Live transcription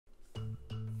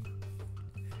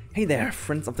Hey there,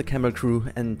 friends of the Camel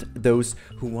crew and those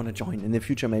who want to join in the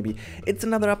future maybe. It's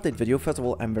another update video. First of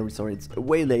all, I'm very sorry it's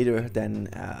way later than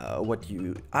what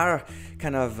you are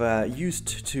kind of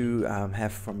used to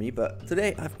have from me. But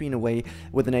today I've been away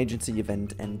with an agency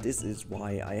event and this is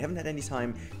why I haven't had any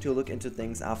time to look into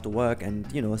things after work. And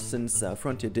you know, since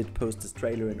Frontier did post this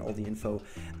trailer and all the info,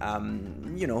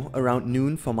 you know, around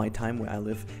noon for my time where I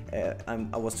live,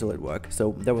 I was still at work.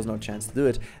 So there was no chance to do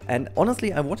it. And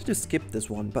honestly, I wanted to skip this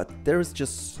one, but there is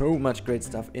just so much great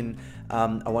stuff in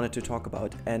I wanted to talk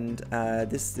about, and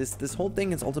this whole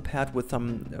thing is also paired with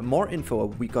some more info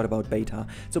we got about beta.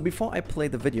 So before I play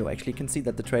the video, actually you can see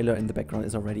that the trailer in the background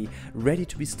is already ready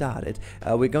to be started.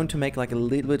 We're going to make like a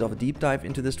little bit of a deep dive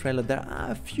into this trailer. There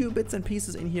are a few bits and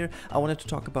pieces in here I wanted to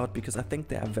talk about because I think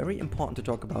they are very important to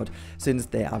talk about since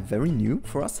they are very new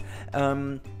for us.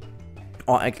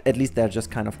 Or at least they're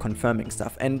just kind of confirming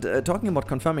stuff. And talking about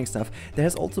confirming stuff, there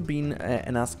has also been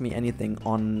an Ask Me Anything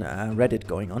on Reddit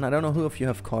going on. I don't know who of you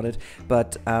have caught it,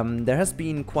 but there has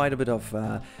been quite a bit of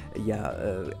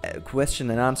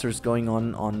question and answers going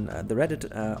on the Reddit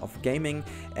of gaming,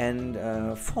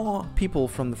 and 4 people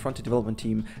from the Frontier development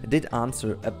team did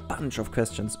answer a bunch of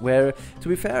questions where, to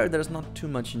be fair, there's not too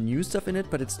much new stuff in it,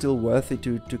 but it's still worthy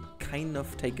to kind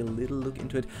of take a little look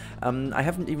into it. I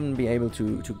haven't even been able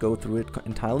to go through it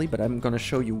entirely, but I'm gonna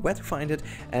show you where to find it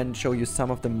and show you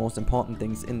some of the most important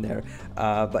things in there.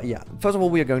 But yeah, first of all,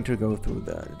 we are going to go through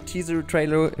the teaser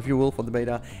trailer, if you will, for the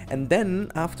beta, and then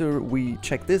after we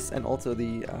check this and also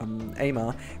the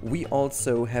AUNA, we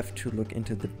also have to look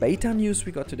into the beta news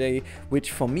we got today,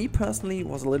 which for me personally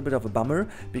was a little bit of a bummer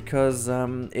because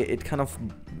it kind of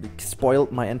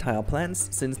spoiled my entire plans,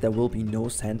 since there will be no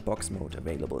sandbox mode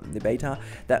available in the beta.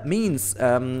 That means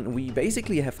we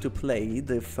basically have to play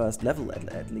the first level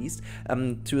at least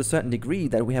to a certain degree,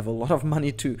 that we have a lot of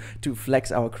money to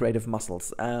flex our creative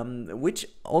muscles, which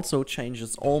also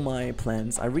changes all my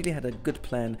plans. I really had a good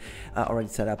plan already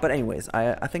set up, but anyways,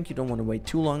 I think you don't want to wait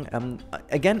too long.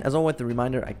 Again, as always, the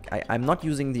reminder, I'm not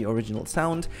using the original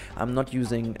sound, I'm not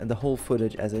using the whole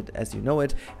footage as you know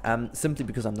it, simply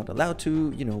because I'm not allowed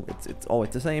to. You know, it's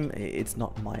always the same, it's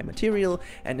not my material,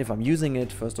 and if I'm using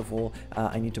it, first of all,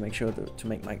 I need to make sure to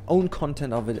make my own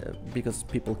content of it, because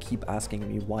people keep asking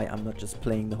me why I'm not just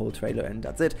playing the whole trailer and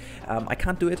that's it. I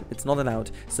can't do it, it's not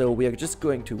allowed, so we are just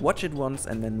going to watch it once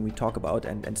and then we talk about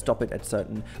and stop it at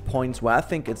certain points where I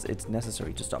think it's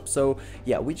necessary to stop. So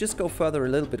yeah, we just go further a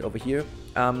little bit over here,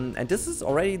 and this is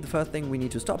already the first thing we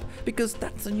need to stop, because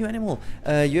that's a new animal.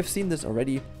 You have seen this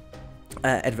already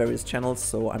at various channels,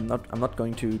 so I'm not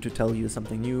going to tell you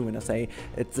something new when I say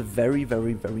it's a very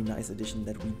nice addition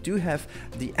that we do have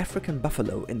the African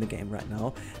buffalo in the game right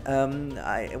now.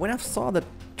 When I saw the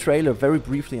trailer very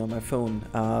briefly on my phone,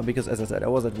 because as I said, I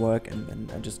was at work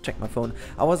and I just checked my phone,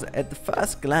 I was at the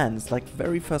first glance, like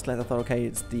very first glance, I thought, okay,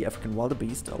 it's the African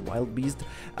wildebeest or wild beast,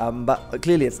 but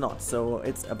clearly it's not. So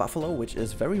it's a buffalo, which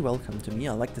is very welcome to me.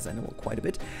 I like this animal quite a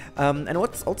bit, and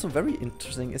what's also very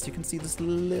interesting is you can see this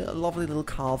lovely little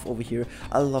calf over here.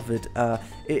 I love it.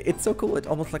 It's so cool. It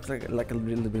almost looks like a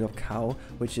little bit of cow,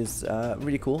 which is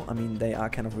really cool. I mean, they are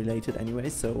kind of related anyway,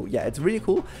 so yeah, it's really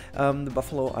cool. The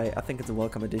buffalo, I think it's a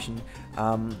welcome addition.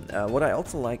 What I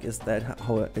also like is that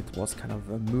how it was kind of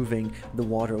moving the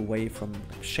water away from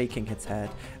shaking its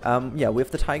head. Yeah, we have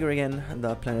the tiger again.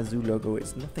 The Planet Zoo logo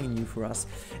is nothing new for us.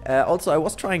 Also, I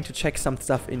was trying to check some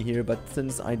stuff in here, but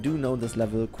since I do know this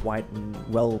level quite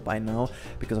well by now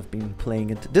because I've been playing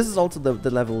it, this is also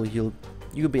the level you'll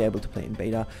be able to play in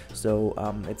beta, so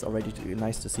it's already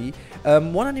nice to see.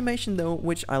 One animation though,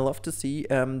 which I love to see,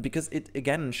 because it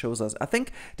again shows us, I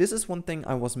think this is one thing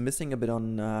I was missing a bit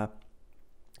on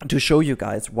to show you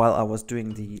guys while I was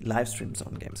doing the live streams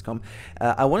on Gamescom.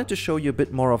 I wanted to show you a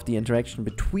bit more of the interaction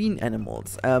between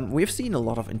animals. We've seen a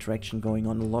lot of interaction going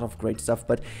on, a lot of great stuff,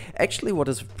 but actually what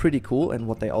is pretty cool and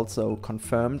what they also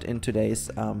confirmed in today's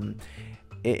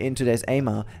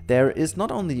AUNA, there is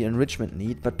not only the enrichment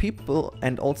need, but people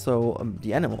and also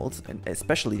the animals, and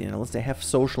especially the animals, they have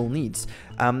social needs.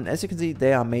 As you can see,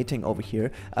 they are mating over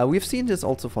here. We've seen this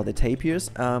also for the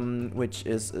tapirs, which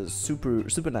is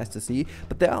super nice to see,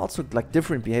 but there are also like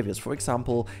different behaviors. For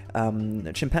example,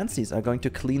 chimpanzees are going to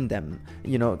clean them,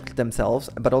 you know, themselves,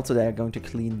 but also they are going to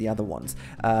clean the other ones,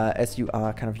 as you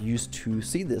are kind of used to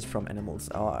see this from animals,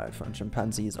 or from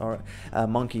chimpanzees or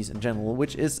monkeys in general,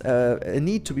 which is a neat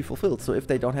need to be fulfilled. So if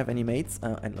they don't have any mates,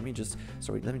 and let me just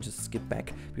skip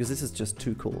back, because this is just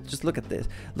too cool. Just look at this.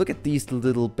 Look at these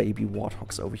little baby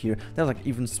warthogs over here. They're like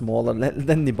even smaller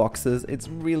than the boxes. It's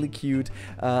really cute.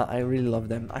 I really love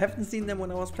them. I haven't seen them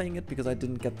when I was playing it because I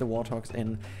didn't get the warthogs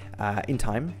in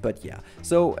time, but yeah.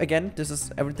 So again, this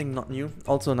is everything not new.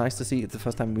 Also nice to see, it's the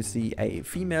first time we see a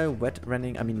female wet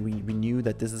renning. I mean, we knew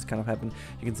that this is kind of happened.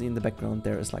 You can see in the background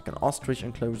there is like an ostrich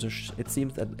enclosure. It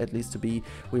seems that at least to be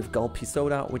with Gulpy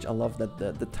soda, which I love that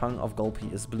the tongue of Gulpy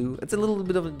is blue. It's a little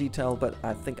bit of a detail, but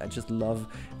I think I just love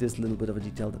this little bit of a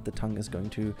detail that the tongue is going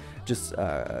to just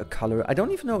color. I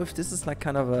don't even know if this is like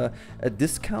kind of a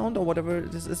discount or whatever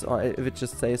this is, or if it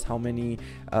just says how many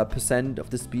percent of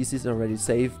the species are already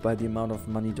saved by the amount of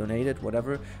money donated,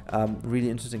 whatever. Really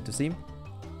interesting to see.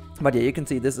 But yeah, you can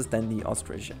see this is then the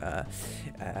ostrich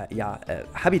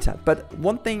habitat. But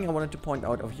one thing I wanted to point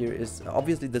out of here is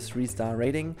obviously the 3-star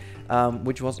rating,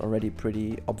 which was already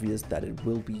pretty obvious that it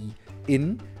will be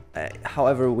in.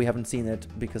 However, we haven't seen it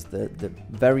because the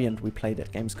variant we played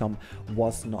at Gamescom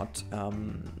was not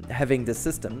having this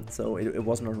system, so it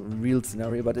wasn't a real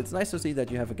scenario. But it's nice to see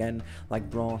that you have again like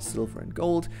bronze, silver, and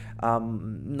gold.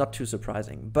 Not too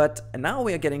surprising. But now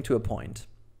we are getting to a point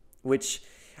which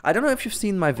I don't know if you've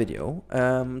seen my video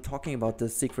talking about the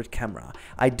secret camera.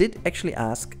 I did actually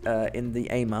ask in the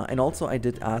AUNA, and also I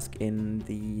did ask in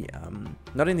the,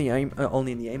 not in the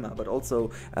only in the AUNA, but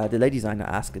also the lady designer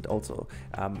asked it also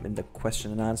in the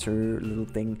question and answer little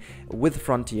thing with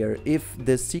Frontier, if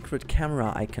the secret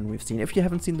camera icon we've seen, if you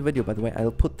haven't seen the video, by the way, I'll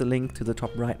put the link to the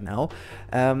top right now.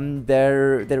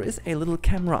 There is a little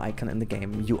camera icon in the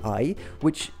game UI,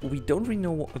 which we don't really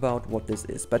know about what this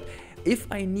is, but if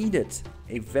I needed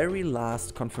a very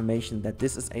last confirmation that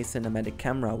this is a cinematic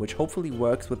camera, which hopefully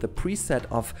works with the preset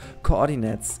of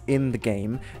coordinates in the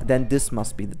game, then this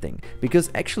must be the thing.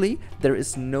 Because actually, there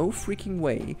is no freaking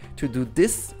way to do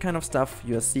this kind of stuff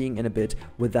you're seeing in a bit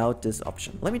without this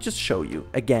option. Let me just show you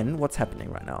again what's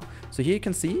happening right now. So here you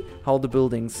can see how the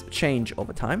buildings change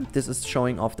over time. This is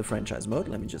showing off the franchise mode.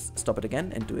 Let me just stop it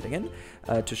again and do it again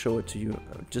to show it to you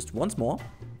just once more.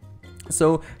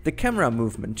 So the camera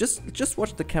movement, just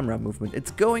watch the camera movement.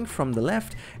 It's going from the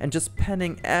left and just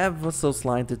panning ever so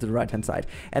slightly to the right hand side.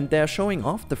 And they're showing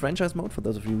off the franchise mode. For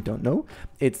those of you who don't know,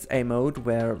 it's a mode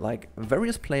where like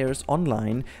various players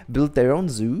online build their own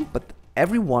zoo, but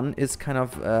everyone is kind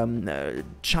of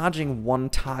charging one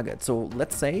target. So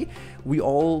let's say we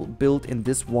all build in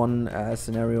this one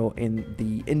scenario in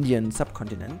the Indian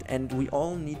subcontinent, and we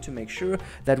all need to make sure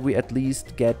that we at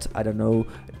least get, I don't know,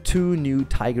 2 new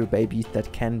tiger babies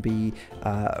that can be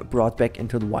brought back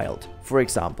into the wild, for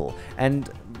example. And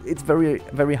it's very,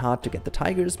 very hard to get the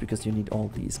tigers because you need all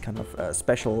these kind of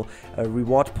special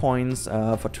reward points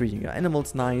for treating your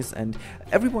animals nice, and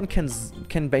everyone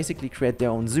can basically create their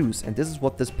own zoos. And this is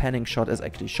what this panning shot is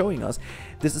actually showing us.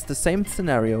 This is the same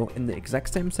scenario in the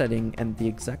exact same setting and the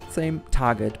exact same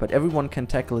target, but everyone can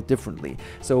tackle it differently.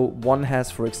 So one has,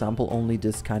 for example, only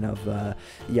this kind of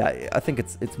yeah, I think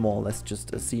it's more or less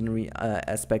just a scenery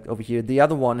aspect over here. The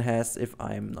other one has, if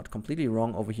I'm not completely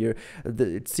wrong over here,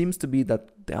 it seems to be that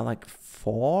there are like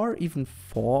 4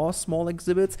 small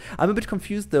exhibits. I'm a bit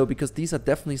confused though, because these are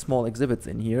definitely small exhibits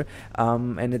in here,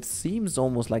 and it seems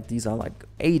almost like these are like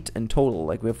 8 in total.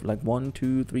 Like we have like 1,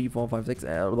 2, 3, 4, 5, 6,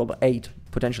 8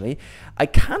 potentially. I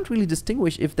can't really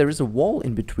distinguish if there is a wall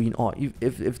in between, or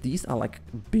if these are like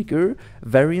bigger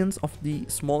variants of the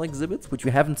small exhibits, which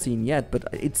we haven't seen yet, but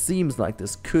it seems like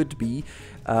this could be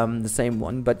the same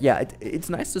one. But yeah, it's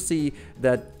nice to see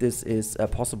that this is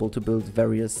possible to build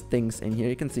various things in here.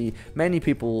 You can see many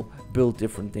people build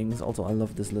different things. Also, I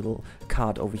love this little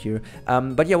card over here.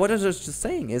 But yeah, what I was just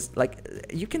saying is, like,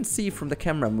 you can see from the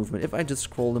camera movement, if I just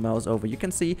scroll the mouse over, you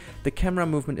can see the camera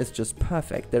movement is just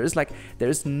perfect. There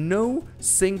is no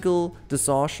single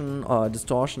distortion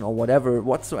or whatever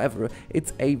whatsoever.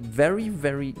 It's a very,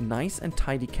 very nice and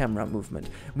tidy camera movement,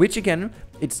 which again,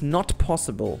 it's not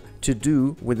possible to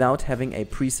do without having a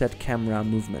preset camera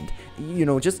movement. You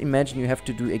know, just imagine you have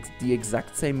to do the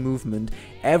exact same movement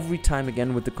every time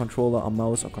again with the controller or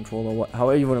mouse or controller,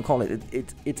 however you want to call it.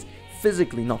 It's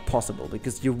physically not possible,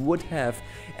 because you would have,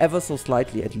 ever so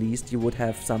slightly at least, you would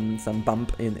have some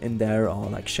bump in there, or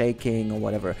like shaking or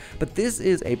whatever. But this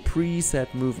is a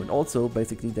preset movement. Also,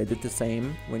 basically, they did the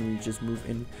same when we just move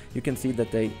in. You can see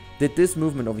that they did this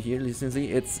movement over here. You can see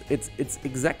it's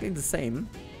exactly the same.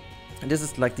 And this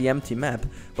is like the empty map,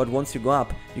 but once you go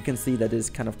up, you can see that it's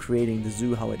kind of creating the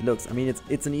zoo how it looks. I mean,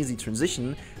 it's an easy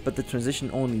transition, but the transition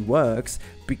only works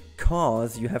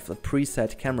because you have a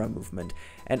preset camera movement.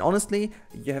 And honestly,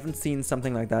 you haven't seen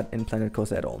something like that in Planet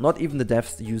Coaster at all. Not even the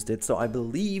devs used it, so I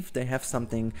believe they have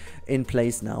something in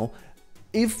place now.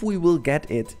 If we will get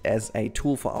it as a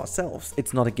tool for ourselves,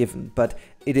 it's not a given, but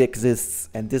it exists,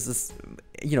 and this is,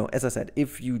 you know, as I said,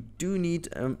 if you do need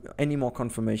any more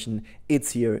confirmation,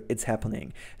 it's here, it's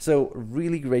happening. So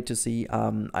really great to see.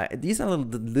 These are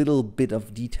the little bit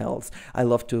of details I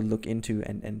love to look into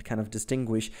and kind of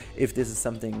distinguish if this is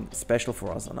something special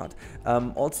for us or not.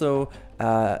 Also,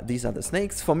 these are the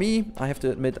snakes. For me, I have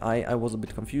to admit, I was a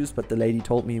bit confused, but the lady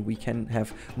told me we can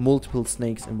have multiple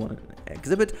snakes in one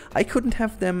exhibit. I couldn't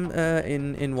have them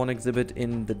in one exhibit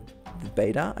in the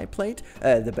beta I played,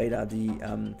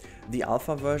 the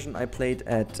alpha version I played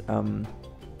at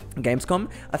Gamescom.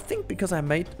 I think because I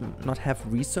might not have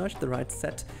researched the right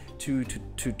set to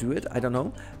do it. I don't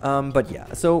know. But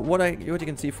yeah. So what you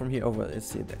can see from here over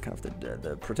is the kind of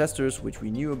the protesters, which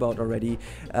we knew about already.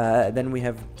 Then we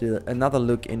have another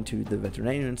look into the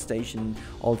veterinarian station.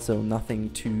 Also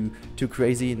nothing too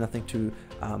crazy. Nothing too.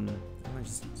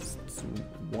 Just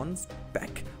once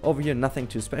back over here, nothing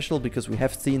too special because we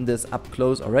have seen this up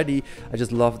close already. I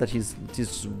just love that he's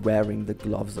just wearing the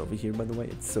gloves over here, by the way.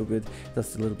 It's so good.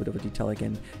 That's a little bit of a detail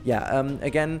again. Yeah,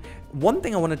 again, one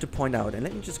thing I wanted to point out, and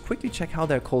let me just quickly check how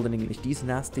they're called in English. These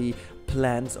nasty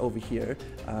plants over here.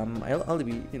 I'll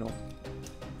be, you know,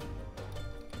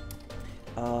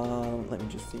 let me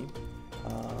just see.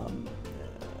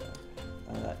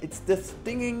 It's the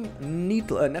stinging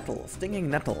nettle,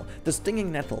 the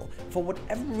stinging nettle. For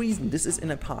whatever reason, this is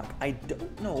in a park. I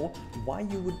don't know why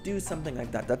you would do something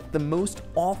like that. That's the most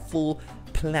awful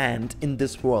plant in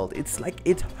this world. It's like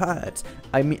it hurts.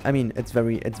 I mean, it's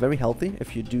very healthy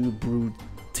if you do brew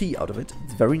tea out of it.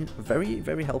 It's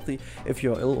very healthy if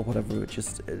you're ill or whatever.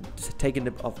 Just take a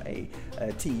nip of a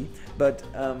tea, but.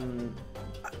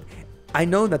 I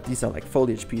know that these are like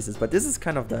foliage pieces, but this is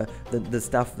kind of the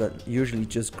stuff that usually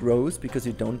just grows because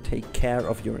you don't take care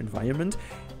of your environment.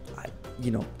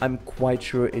 I'm quite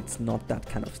sure it's not that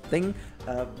kind of thing,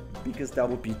 because that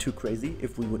would be too crazy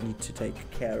if we would need to take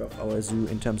care of our zoo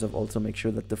in terms of also make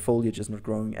sure that the foliage is not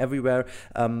growing everywhere.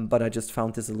 But I just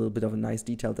found this a little bit of a nice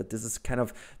detail that this is kind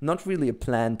of not really a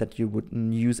plant that you would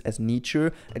use as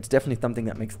nature. It's definitely something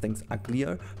that makes things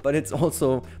uglier, but it's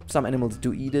also, some animals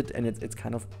do eat it, and it's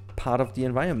kind of part of the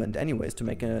environment anyways to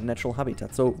make a natural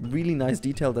habitat. So really nice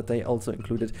detail that they also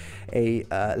included a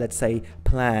let's say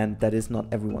plant that is not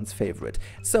everyone's favorite.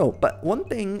 So, but one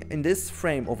thing in this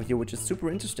frame over here which is super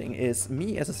interesting is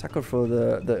me as a sucker for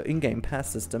the in-game pass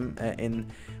system in,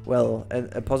 well,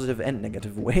 a positive and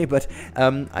negative way, but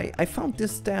I found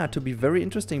this stair to be very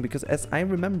interesting because as I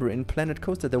remember in Planet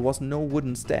Coaster there was no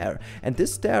wooden stair, and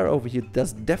this stair over here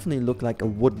does definitely look like a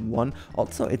wooden one.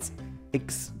 Also, it's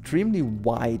extremely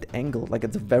wide angle, like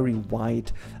it's a very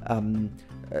wide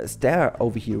stair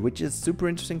over here, which is super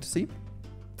interesting to see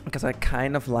because I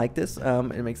kind of like this.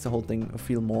 It makes the whole thing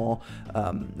feel more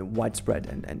widespread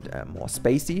and more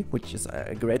spacey, which is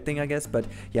a great thing, I guess. But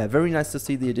yeah, very nice to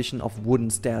see the addition of wooden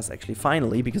stairs actually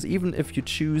finally, because even if you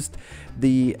choose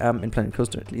the in Planet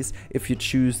Coaster at least, if you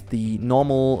choose the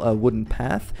normal wooden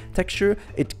path texture,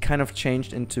 it kind of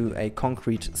changed into a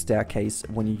concrete staircase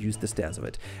when you use the stairs of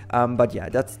it. But yeah,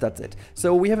 that's it.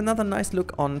 So we have another nice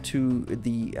look onto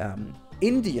the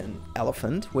Indian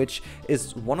elephant, which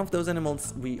is one of those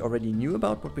animals we already knew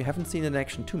about, but we haven't seen in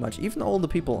action too much. Even all the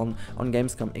people on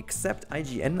Gamescom, except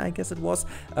IGN, I guess it was,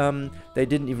 they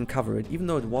didn't even cover it, even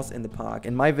though it was in the park.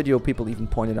 In my video, people even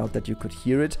pointed out that you could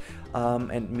hear it,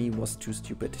 and me was too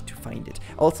stupid to find it.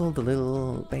 Also, the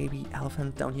little baby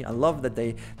elephant down here, I love that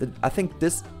I think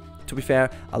this, to be fair,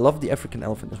 I love the African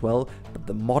elephant as well, but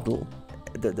the model,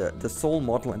 the soul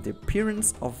model and the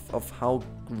appearance of how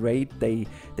great they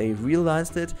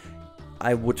realized it,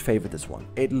 I would favor this one.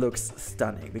 It looks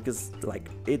stunning because like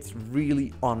it's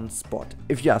really on spot,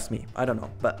 if you ask me. I don't know,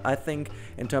 but I think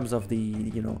in terms of the,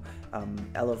 you know,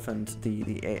 elephant,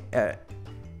 the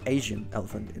Asian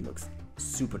elephant, it looks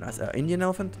super nice. Indian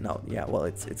elephant? No, yeah, well,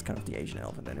 it's kind of the Asian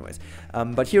elephant anyways.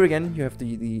 But here again, you have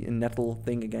the nettle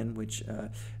thing again, which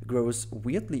grows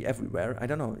weirdly everywhere. I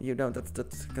don't know,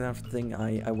 that's kind of thing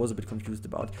I was a bit confused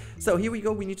about. So here we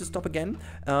go, we need to stop again.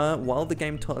 While the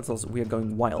game tells us we are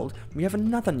going wild, we have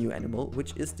another new animal,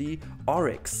 which is the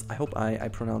Oryx. I hope I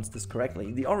pronounced this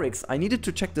correctly. The Oryx, I needed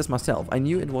to check this myself. I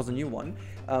knew it was a new one,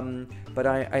 but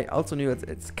I also knew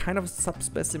it's kind of a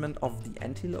subspecimen of the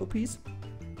antilopes.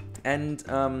 And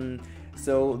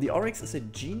So the Oryx is a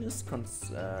genus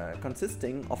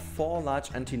consisting of 4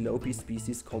 large antilope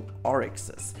species called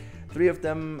Oryxes. 3 of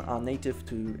them are native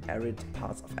to arid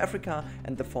parts of Africa,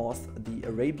 and the 4th the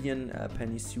Arabian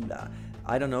Peninsula.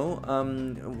 I don't know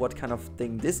what kind of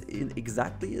thing this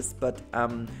exactly is, but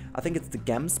I think it's the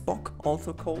Gemsbok,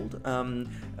 also called, and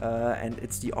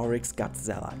it's the Oryx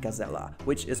gazella,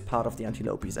 which is part of the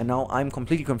antilopes. And now I'm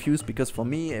completely confused, because for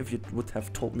me, if you would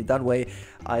have told me that way,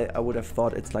 I would have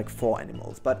thought it's like 4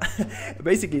 animals. But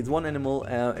basically, it's one animal.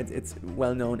 It's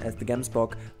well known as the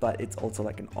Gemsbok, but it's also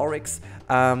like an Oryx.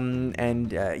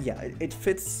 Yeah, it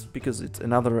fits because it's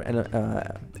another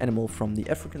animal from the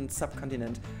African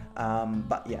subcontinent.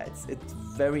 But yeah, it's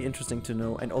very interesting to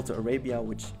know. And also Arabia,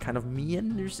 which kind of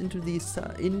meanders into the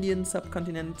Indian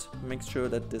subcontinent, makes sure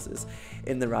that this is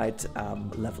in the right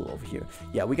level over here.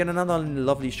 Yeah, we get another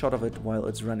lovely shot of it while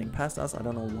it's running past us. I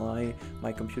don't know why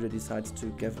my computer decides to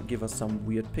give us some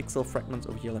weird pixel fragments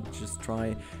over here. Let me just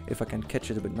try if I can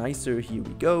catch it a bit nicer. Here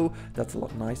we go. That's a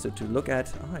lot nicer to look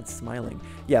at. Ah, it's smiling.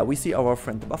 Yeah, we see our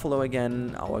friend the buffalo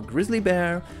again, our grizzly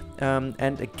bear,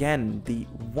 and again, the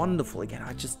wonderful, again,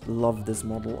 I just love this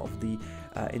model of the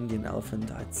Indian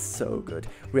elephant. It's so good.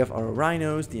 We have our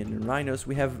rhinos, the Indian rhinos.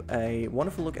 We have a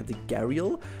wonderful look at the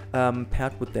gharial,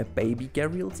 paired with their baby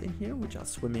gharials in here, which are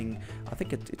swimming. I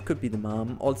think it could be the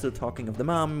mom. Also, talking of the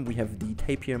mom, we have the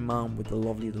tapir mom with the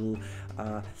lovely little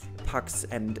pucks,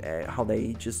 and how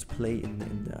they just play in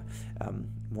the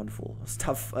wonderful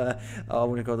stuff.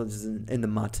 When I go in the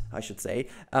mud, I should say.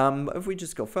 If we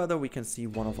just go further, we can see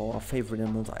one of our favorite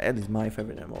animals. At least my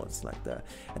favorite animal. It's like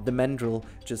the mandrill,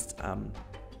 just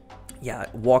yeah,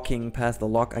 walking past the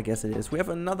lock, I guess it is. We have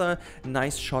another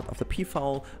nice shot of the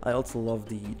peafowl. I also love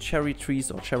the cherry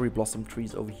trees, or cherry blossom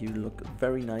trees over here. Look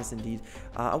very nice indeed.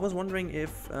 I was wondering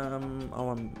if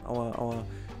our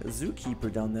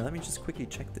zookeeper down there, let me just quickly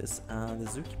check this. The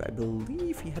zookeeper, I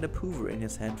believe he had a poover in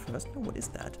his hand first. No, what is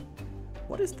that?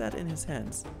 What is that in his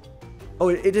hands? Oh,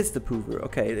 it is the poover.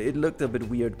 Okay, it looked a bit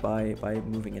weird by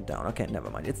moving it down. Okay, never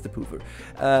mind. It's the poover.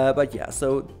 But yeah,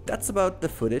 so that's about the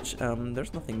footage.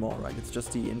 There's nothing more, right? It's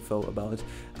just the info about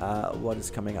what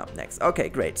is coming up next. Okay,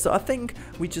 great. So I think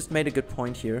we just made a good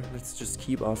point here. Let's just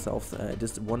keep ourselves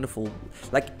this wonderful,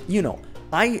 like, you know,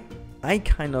 I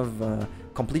kind of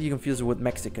completely confused with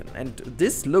Mexican, and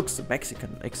this looks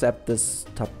Mexican except this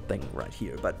top thing right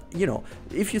here. But you know,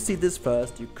 if you see this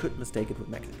first, you could mistake it with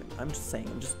Mexican. I'm just saying.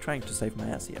 I'm just trying to save my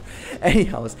ass here.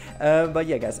 Anyhows, but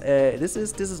yeah, guys, this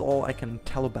is all I can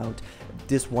tell about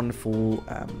this wonderful,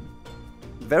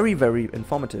 very, very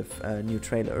informative new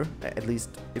trailer. At least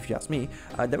if you ask me.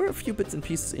 There were a few bits and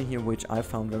pieces in here which I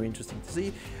found very interesting to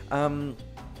see.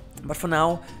 But for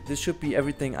now, this should be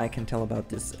everything I can tell about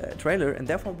this trailer, and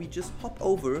therefore we just hop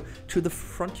over to the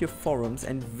Frontier forums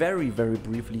and very, very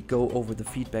briefly go over the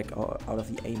feedback out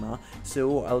of the AUNA.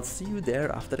 So I'll see you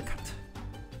there after the cut.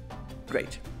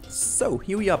 Great. So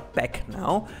here we are back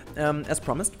now. As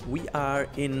promised, we are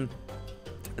in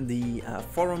the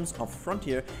forums of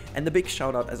Frontier, and the big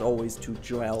shout out as always to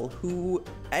Joel, who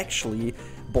actually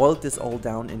boiled this all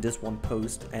down in this one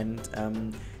post,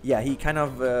 and yeah, he kind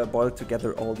of boiled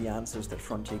together all the answers that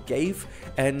Frontier gave.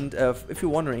 And if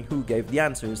you're wondering who gave the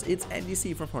answers, it's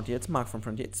NDC from Frontier, it's Mark from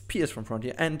Frontier, it's Piers from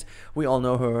Frontier, and we all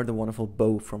know her, the wonderful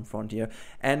Bo from Frontier.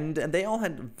 And they all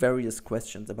had various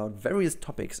questions about various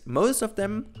topics. Most of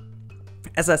them,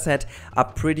 as I said, are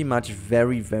pretty much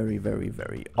very, very, very,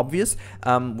 very obvious.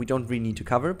 We don't really need to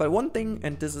cover, but one thing,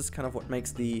 and this is kind of what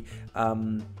makes the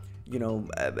you know,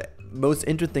 most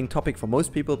interesting topic for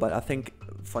most people, but I think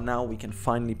for now we can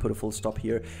finally put a full stop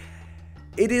here.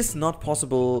 It is not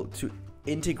possible to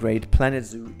integrate Planet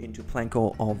Zoo into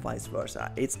Planko or vice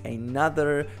versa. It's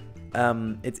another,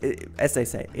 as they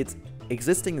say, it's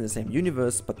existing in the same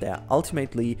universe, but they're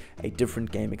ultimately a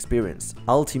different game experience.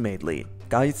 Ultimately,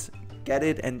 guys, get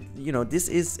it? And you know,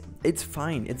 it's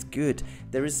fine, it's good.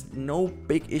 There is no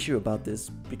big issue about this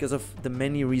because of the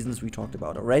many reasons we talked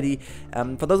about already.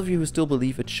 For those of you who still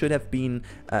believe it should have been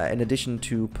an addition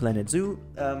to Planet Zoo,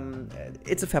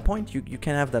 it's a fair point. You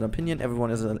can have that opinion. Everyone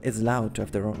is allowed to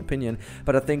have their own opinion,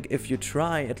 but I think if you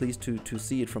try at least to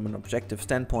see it from an objective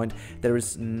standpoint, there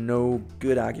is no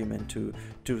good argument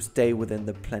to stay within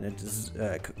the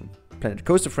Planet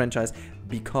Coaster franchise,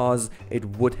 because it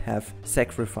would have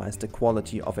sacrificed the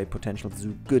quality of a potential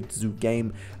good zoo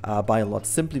game by a lot,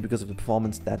 simply because of the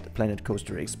performance that Planet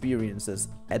Coaster experiences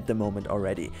at the moment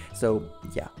already. So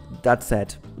yeah, that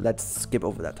said, let's skip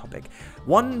over that topic.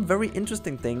 One very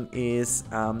interesting thing is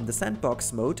the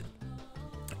Sandbox mode.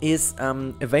 is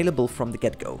available from the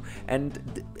get-go,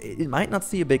 and it might not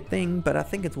see a big thing, but I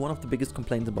think it's one of the biggest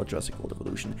complaints about Jurassic World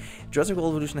Evolution. Jurassic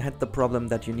World Evolution had the problem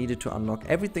that you needed to unlock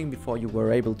everything before you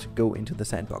were able to go into the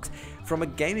sandbox. From a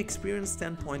game experience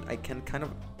standpoint, I can kind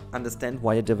of understand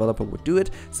why a developer would do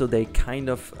it, so they kind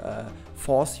of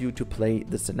force you to play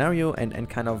the scenario and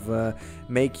kind of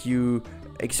make you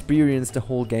experience the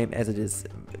whole game as it is,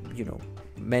 you know,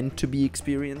 meant to be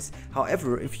experienced.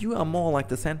 However, if you are more like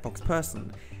the sandbox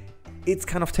person, it's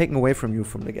kind of taken away from you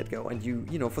from the get-go, and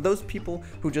you know, for those people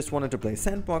who just wanted to play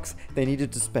sandbox, they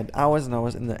needed to spend hours and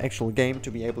hours in the actual game to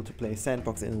be able to play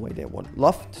sandbox in the way they would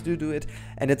love to do it,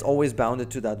 and it's always bounded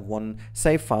to that one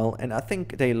save file, and I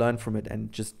think they learned from it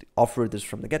and just offered this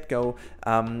from the get-go,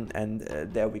 and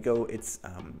there we go. It's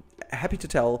happy to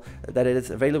tell that it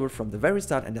is available from the very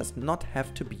start and does not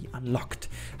have to be unlocked.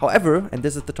 However, and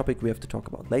this is the topic we have to talk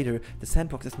about later, the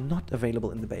sandbox is not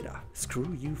available in the beta.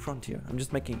 Screw you, Frontier. I'm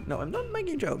just making, no, I'm not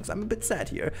making jokes. I'm a bit sad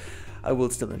here. I will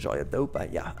still enjoy it though,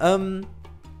 but yeah.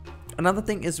 Another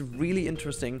thing is really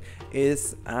interesting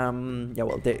is, yeah,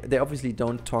 well, they obviously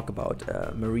don't talk about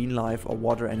marine life or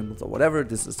water animals or whatever.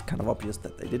 This is kind of obvious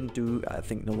that they didn't do. I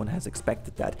think no one has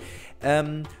expected that.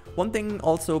 One thing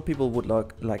also people would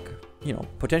like, you know,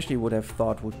 potentially would have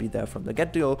thought would be there from the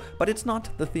get-go, but it's not.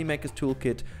 The Theme Maker's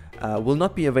Toolkit will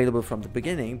not be available from the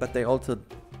beginning, but they also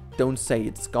don't say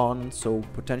it's gone, so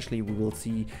potentially we will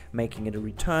see making it a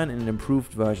return in an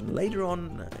improved version later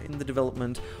on in the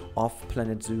development of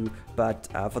Planet Zoo, but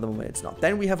for the moment it's not.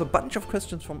 Then we have a bunch of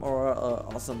questions from our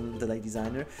awesome delay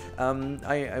designer.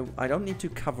 I don't need to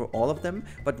cover all of them,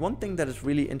 but one thing that is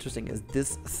really interesting is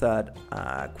this third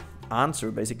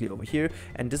answer basically over here,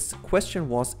 and this question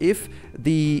was if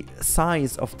the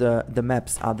size of the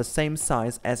maps are the same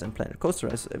size as in Planet Coaster.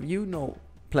 As you know,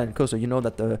 Planet Coaster, you know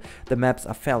that the maps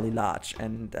are fairly large,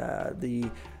 and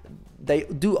they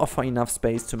do offer enough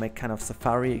space to make kind of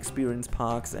safari experience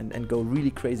parks and go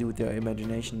really crazy with your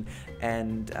imagination,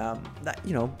 and that,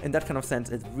 you know, in that kind of sense,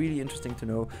 it's really interesting to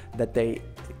know that they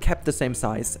kept the same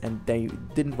size and they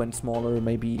didn't went smaller,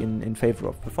 maybe in favor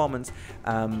of performance.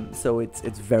 So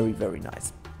it's very, very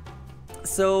nice.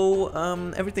 So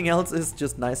everything else is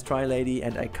just nice try, lady,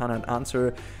 and I cannot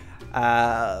answer.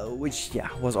 Which, yeah,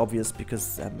 was obvious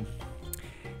because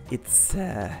it's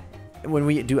when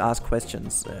we do ask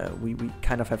questions, we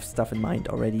kind of have stuff in mind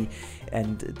already,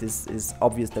 and this is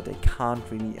obvious that they can't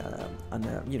really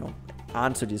you know,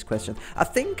 answer these questions. I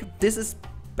think this is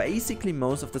basically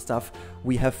most of the stuff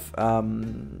we have,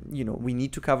 you know, we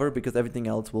need to cover, because everything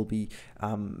else will be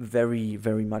very,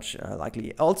 very much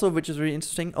likely. Also, which is really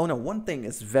interesting. Oh no, one thing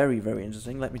is very, very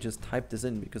interesting. Let me just type this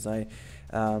in, because I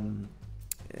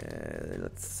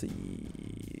let's see.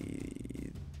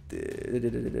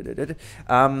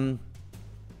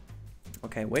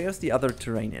 Okay, where's the other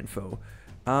terrain info?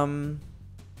 There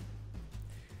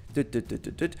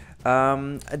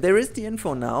is the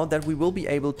info now that we will be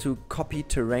able to copy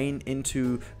terrain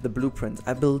into the blueprints.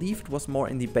 I believe it was more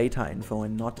in the beta info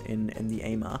and not in the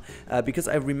AUNA, because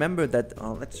I remember that.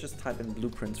 Let's just type in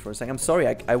blueprints for a second. I'm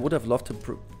sorry, I would have loved to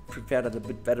prepare that a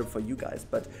bit better for you guys,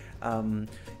 but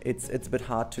it's a bit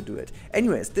hard to do it.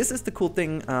 Anyways, this is the cool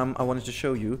thing I wanted to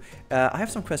show you. I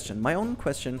have some question. My own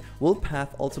question: will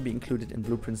path also be included in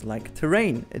blueprints like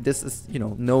terrain? This is, you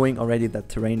know, knowing already that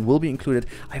terrain will be included.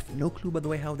 I have no clue, by the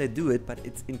way, how they do it, but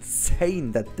it's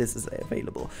insane that this is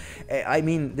available. I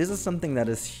mean, this is something that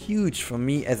is huge for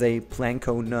me as a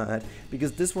Planco nerd,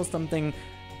 because this was something.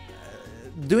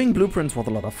 Doing blueprints was a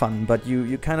lot of fun, but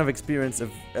you kind of experience a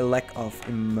lack of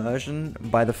immersion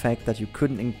by the fact that you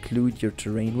couldn't include your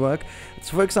terrain work.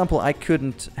 So, for example, I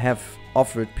couldn't have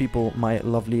offered people my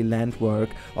lovely land work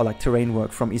or like terrain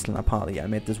work from Isla Napali. I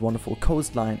made this wonderful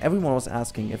coastline. Everyone was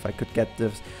asking if I could get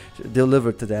this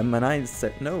delivered to them, and I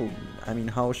said no. I mean,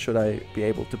 how should I be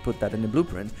able to put that in the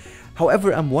blueprint?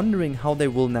 However, I'm wondering how they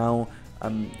will now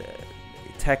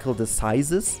tackle the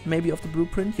sizes maybe of the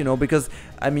blueprint, you know, because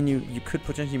I mean you could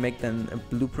potentially make then a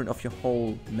blueprint of your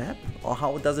whole map, or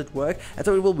how does it work? And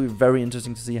so it will be very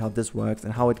interesting to see how this works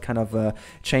and how it kind of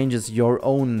changes your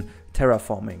own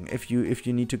terraforming if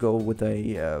you need to go with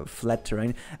a flat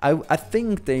terrain. I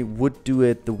think they would do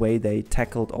it the way they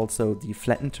tackled also the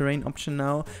flattened terrain option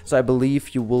now. So I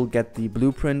believe you will get the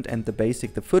blueprint, and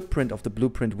the footprint of the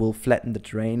blueprint will flatten the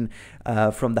terrain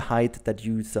from the height that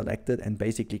you selected and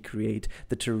basically create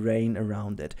the terrain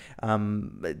around it.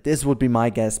 This would be my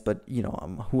guess, but you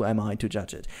know, who am I to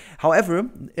judge it? However,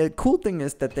 a cool thing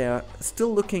is that they're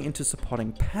still looking into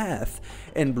supporting path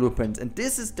in blueprints, and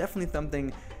this is definitely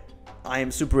something I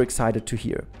am super excited to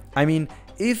hear. I mean,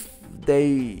 if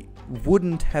they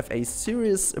wouldn't have a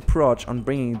serious approach on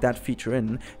bringing that feature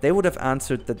in, they would have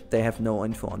answered that they have no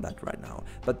info on that right now.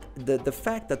 But the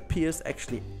fact that Pierce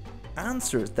actually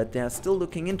answers that they are still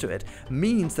looking into it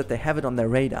means that they have it on their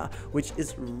radar, which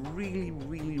is really,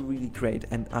 really, really great.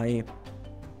 And I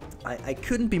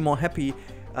couldn't be more happy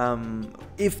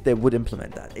if they would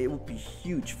implement that. It would be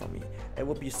huge for me. It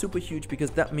would be super huge,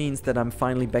 because that means that I'm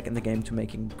finally back in the game to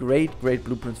making great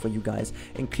blueprints for you guys,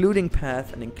 including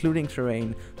path and including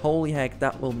terrain. Holy heck,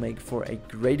 that will make for a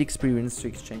great experience to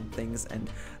exchange things. And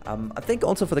I think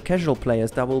also for the casual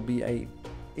players, that will be a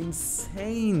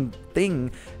insane thing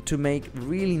to make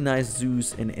really nice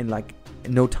zoos in like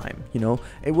no time, you know.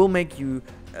 It will make you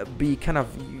be kind of,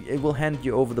 it will hand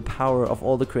you over the power of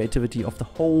all the creativity of the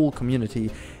whole community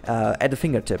at a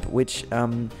fingertip, which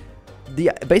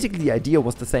basically the idea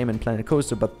was the same in Planet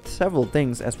Coaster, but several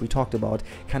things, as we talked about,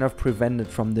 kind of prevented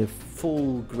from the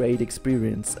full great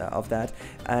experience of that.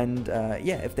 And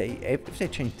yeah, if they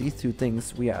change these two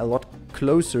things, we are a lot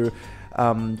closer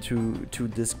to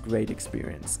this great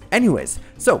experience. Anyways,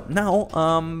 so now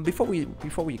before we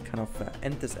kind of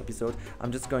end this episode,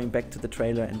 I'm just going back to the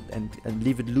trailer and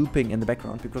leave it looping in the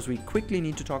background, because we quickly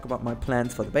need to talk about my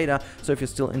plans for the beta. So if you're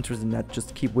still interested in that,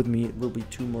 just keep with me. It will be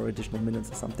 2 more additional minutes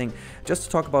or something, just to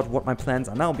talk about what my plans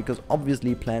are now, because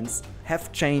obviously plans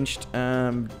have changed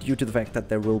due to the fact that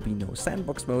there will be no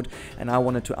sandbox mode, and I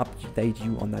wanted to update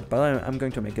you on that. But I'm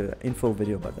going to make an info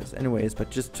video about this anyways, but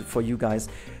just for you guys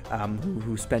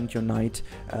who spent your night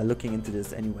looking into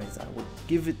this anyways, I will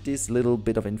give it this little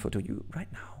bit of info to you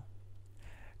right now.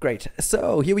 Great,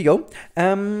 so here we go.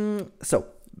 So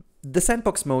the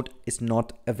sandbox mode is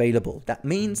not available. That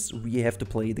means we have to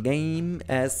play the game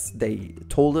as they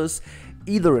told us,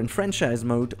 either in franchise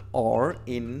mode or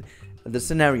in the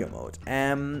scenario mode.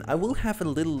 I will have a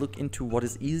little look into what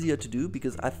is easier to do,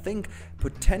 because I think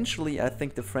potentially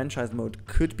the franchise mode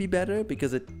could be better,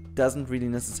 because it doesn't really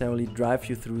necessarily drive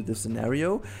you through the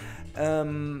scenario. I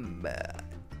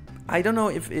don't know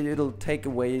if it'll take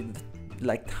away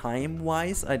like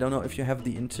time-wise. I don't know if you have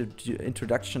the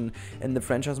introduction in the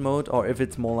franchise mode, or if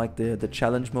it's more like the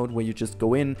challenge mode, where you just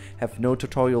go in, have no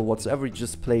tutorial whatsoever, you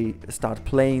just start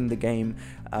playing the game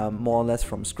more or less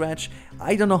from scratch.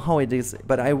 I don't know how it is,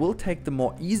 but I will take the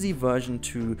more easy version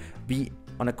to be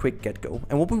on a quick get-go.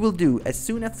 And what we will do, as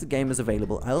soon as the game is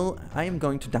available, I am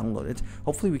going to download it.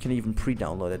 Hopefully we can even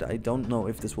pre-download it. I don't know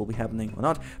if this will be happening or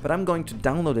not, but I'm going to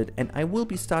download it, and I will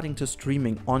be starting to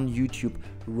streaming on YouTube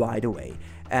right away.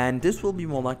 And this will be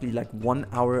more likely like 1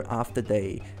 hour after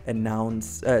they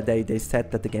announce, they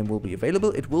said that the game will be available.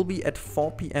 It will be at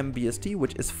 4 p.m. BST,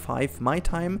 which is 5 my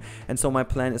time. And so my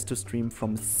plan is to stream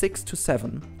from 6 to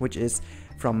 7, which is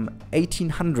from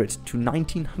 1800 to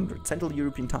 1900 Central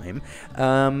European time,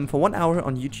 for 1 hour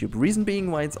on YouTube. Reason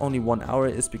being why it's only 1 hour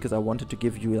is because I wanted to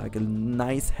give you like a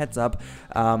nice heads up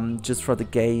just for the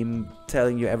game,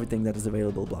 telling you everything that is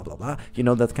available, blah blah blah, you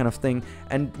know, that kind of thing.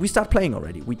 And we start playing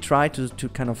already. We try to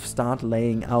kind of start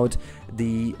laying out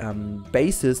the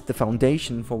basis, the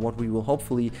foundation for what we will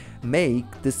hopefully make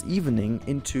this evening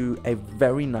into a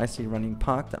very nicely running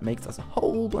park that makes us a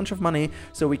whole bunch of money,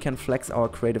 so we can flex our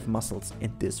creative muscles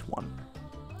in this one.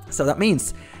 So that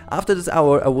means after this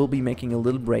hour I will be making a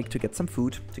little break to get some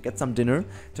food, to get some dinner,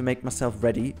 to make myself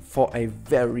ready for a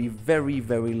very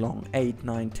long 8,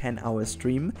 9, 10 hour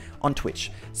stream on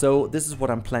Twitch. So this is what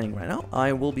I'm planning right now.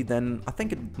 I will be then, I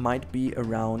think it might be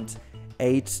around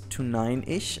 8 to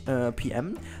 9-ish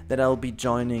p.m. that I'll be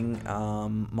joining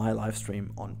my live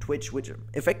stream on Twitch, which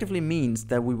effectively means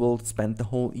that we will spend the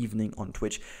whole evening on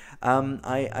Twitch.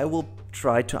 I will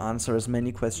try to answer as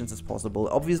many questions as possible.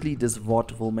 Obviously this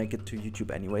VOD will make it to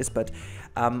YouTube anyways, but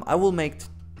I will make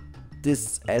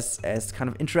this as kind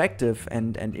of interactive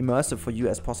and immersive for you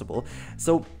as possible.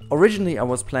 So originally I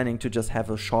was planning to just have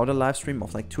a shorter live stream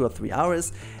of like 2 or 3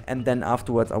 hours, and then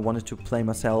afterwards I wanted to play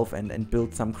myself and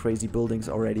build some crazy buildings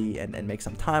already and make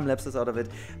some time lapses out of it.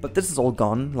 But this is all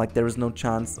gone, like there is no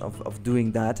chance of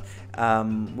doing that,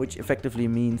 which effectively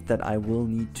means that I will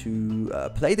need to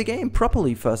play the game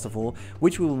properly first of all,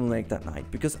 which we will make that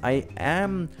night, because I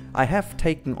have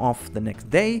taken off the next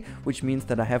day, which means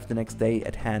that I have the next day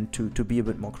at hand to be a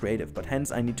bit more creative, but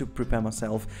hence I need to prepare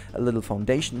myself a little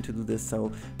foundation to do this.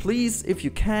 So please, if you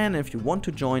can, if you want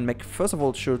to join, make first of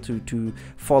all sure to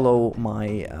follow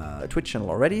my Twitch channel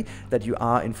already, that you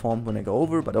are informed when I go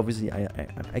over. But obviously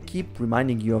I keep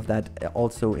reminding you of that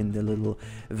also in the little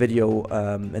video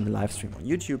in the live stream on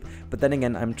YouTube. But then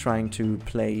again, I'm trying to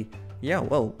play, yeah,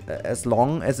 well, as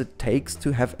long as it takes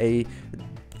to have a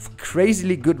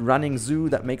crazily good running zoo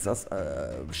that makes us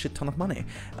a shit ton of money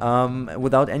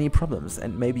without any problems,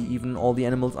 and maybe even all the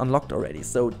animals unlocked already.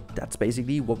 So that's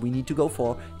basically what we need to go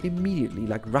for immediately,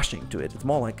 like rushing to it. It's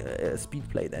more like a speed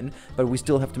play then, but we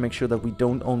still have to make sure that we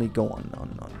don't only go on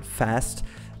fast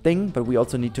thing, but we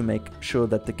also need to make sure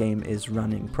that the game is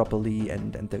running properly,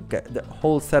 and the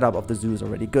whole setup of the zoo is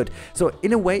already good. So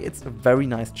in a way, it's a very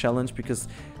nice challenge, because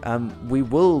we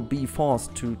will be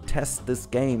forced to test this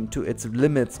game to its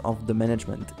limits of the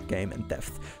management game and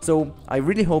depth. So I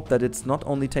really hope that it's not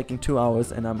only taking 2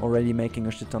 hours and I'm already making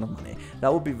a shit ton of money.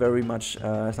 That would be very much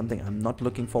something I'm not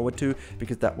looking forward to,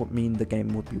 because that would mean the game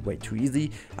would be way too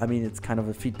easy. I mean, it's kind of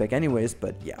a feedback anyways,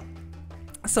 but yeah.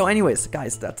 So anyways,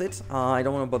 guys, that's it. I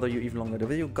don't want to bother you even longer. The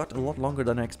video got a lot longer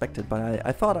than I expected, but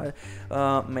I thought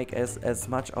I'd make as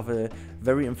much of a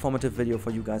very informative video for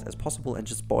you guys as possible and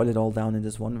just boil it all down in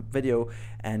this one video.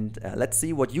 And let's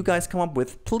see what you guys come up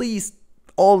with. Please,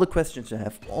 all the questions you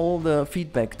have, all the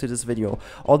feedback to this video,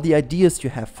 all the ideas you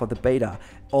have for the beta,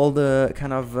 all the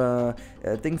kind of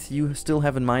things you still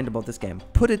have in mind about this game,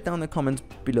 put it down in the comments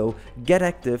below. Get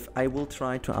active. I will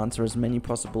try to answer as many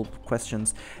possible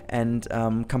questions and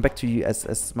come back to you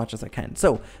as much as I can.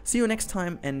 So see you next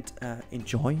time, and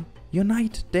enjoy your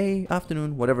night, day,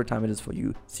 afternoon, whatever time it is for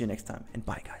you. See you next time, and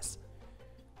bye, guys.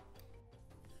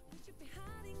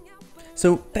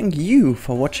 So thank you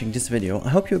for watching this video. I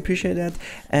hope you appreciate that,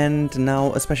 and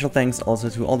now a special thanks also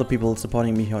to all the people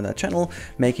supporting me here on that channel,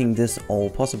 making this all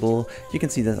possible. You can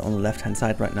see that on the left hand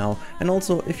side right now, and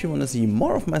also if you want to see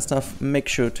more of my stuff, make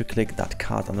sure to click that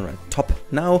card on the right top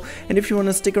now, and if you want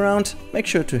to stick around, make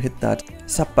sure to hit that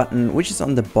sub button which is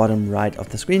on the bottom right of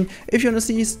the screen. If you want to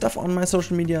see stuff on my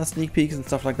social media, sneak peeks and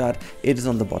stuff like that, it is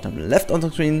on the bottom left on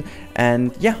the screen.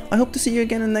 And yeah, I hope to see you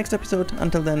again in the next episode.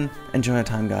 Until then, enjoy your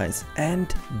time, guys,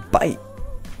 and bye.